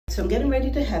So I'm getting ready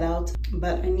to head out,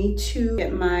 but I need to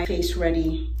get my face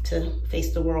ready to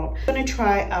face the world. I'm gonna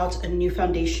try out a new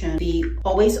foundation, the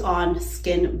Always On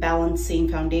Skin Balancing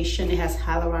Foundation. It has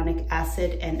hyaluronic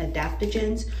acid and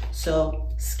adaptogens. So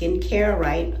skincare,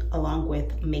 right, along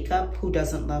with makeup. Who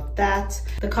doesn't love that?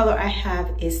 The color I have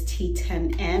is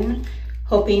T10N.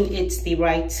 Hoping it's the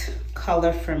right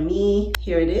color for me.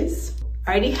 Here it is.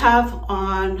 I already have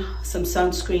on some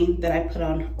sunscreen that I put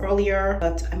on earlier,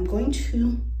 but I'm going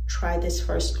to try this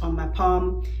first on my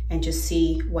palm and just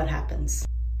see what happens.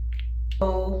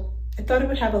 So I thought it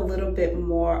would have a little bit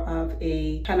more of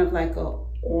a kind of like a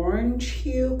orange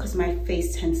hue because my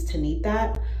face tends to need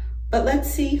that. But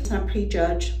let's see, let's not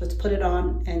prejudge. Let's put it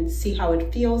on and see how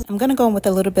it feels. I'm gonna go in with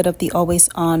a little bit of the Always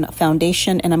On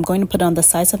foundation, and I'm going to put it on the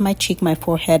sides of my cheek, my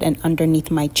forehead, and underneath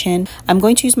my chin. I'm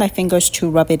going to use my fingers to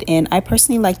rub it in. I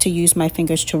personally like to use my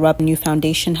fingers to rub new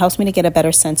foundation. Helps me to get a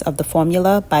better sense of the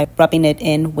formula by rubbing it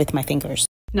in with my fingers.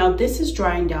 Now this is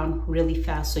drying down really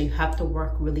fast, so you have to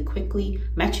work really quickly.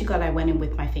 I'm actually glad I went in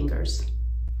with my fingers.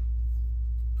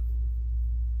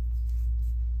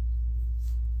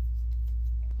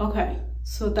 Okay,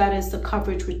 so that is the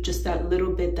coverage with just that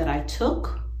little bit that I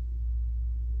took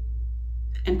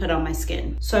and put on my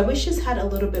skin. So I wish this had a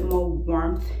little bit more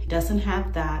warmth. It doesn't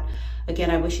have that.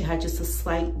 Again, I wish it had just a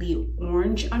slightly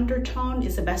orange undertone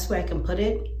is the best way I can put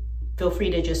it. Feel free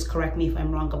to just correct me if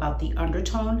I'm wrong about the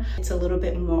undertone. It's a little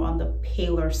bit more on the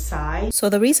paler side. So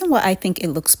the reason why I think it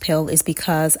looks pale is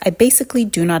because I basically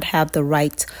do not have the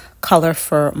right color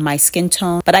for my skin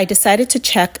tone, but I decided to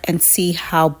check and see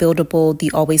how buildable the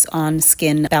Always On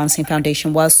Skin Balancing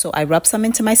Foundation was. So I rubbed some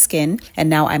into my skin, and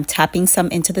now I'm tapping some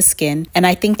into the skin. And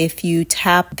I think if you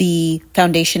tap the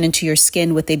foundation into your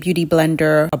skin with a beauty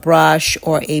blender, a brush,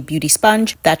 or a beauty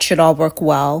sponge, that should all work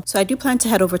well. So I do plan to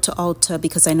head over to Ulta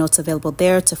because I know it's available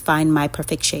there to find my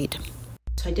perfect shade.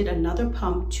 So I did another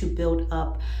pump to build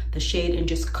up the shade and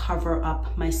just cover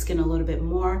up my skin a little bit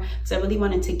more because I really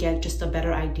wanted to get just a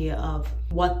better idea of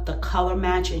what the color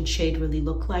match and shade really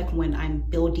look like when I'm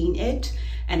building it.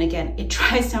 And again, it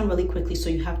dries down really quickly,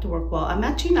 so you have to work well. I'm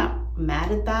actually not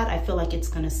mad at that. I feel like it's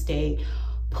gonna stay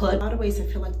put. In a lot of ways, I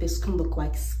feel like this can look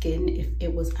like skin if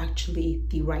it was actually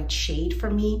the right shade for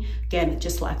me. Again, it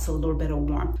just lacks a little bit of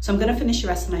warmth. So I'm gonna finish the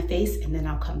rest of my face and then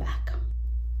I'll come back.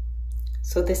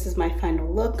 So this is my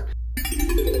final look.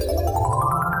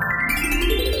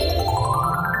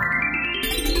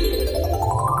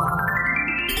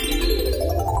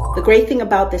 The great thing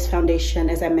about this foundation,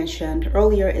 as I mentioned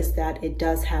earlier, is that it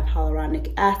does have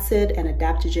hyaluronic acid and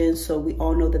adaptogens. So we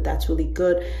all know that that's really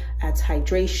good. Adds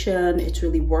hydration. It's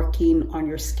really working on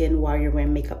your skin while you're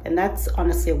wearing makeup. And that's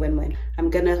honestly a win-win. I'm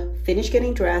gonna finish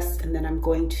getting dressed and then I'm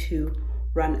going to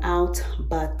run out,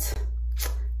 but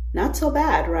not so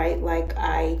bad, right? Like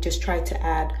I just tried to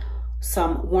add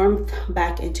some warmth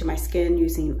back into my skin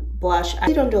using blush.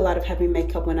 I don't do a lot of heavy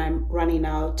makeup when I'm running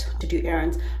out to do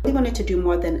errands. I really wanted to do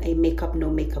more than a makeup, no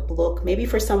makeup look. Maybe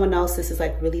for someone else, this is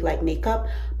like really light makeup.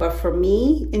 But for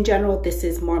me, in general, this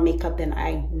is more makeup than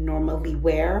I normally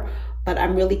wear. But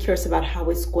I'm really curious about how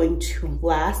it's going to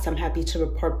last. I'm happy to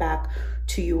report back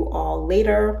to you all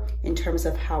later in terms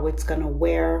of how it's gonna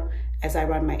wear as I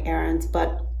run my errands.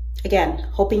 But again,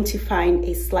 hoping to find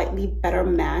a slightly better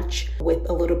match with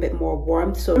a little bit more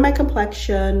warmth. So my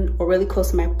complexion, or really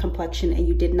close to my complexion, and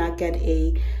you did not get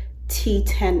a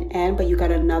T10N, but you got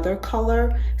another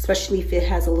color, especially if it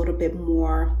has a little bit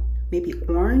more, maybe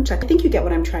orange. I think you get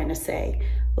what I'm trying to say.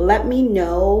 Let me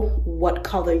know what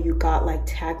color you got, like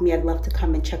tag me. I'd love to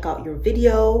come and check out your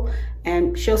video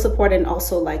and show support and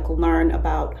also like learn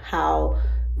about how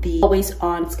the Always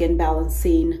On Skin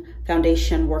Balancing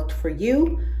Foundation worked for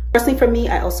you. Personally, for me,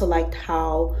 I also liked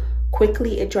how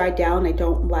quickly it dried down. I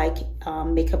don't like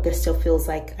makeup that still feels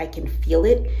like I can feel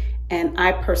it. And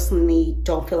I personally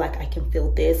don't feel like I can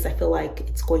feel this. I feel like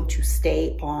it's going to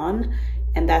stay on.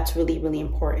 And that's really, really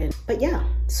important. But yeah,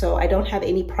 so I don't have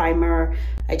any primer.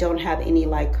 I don't have any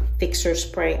like fixer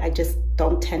spray. I just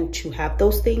don't tend to have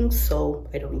those things, so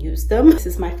I don't use them. This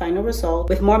is my final result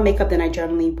with more makeup than I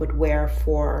generally would wear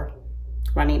for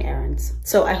running errands.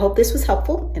 So I hope this was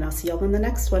helpful, and I'll see y'all in the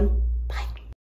next one.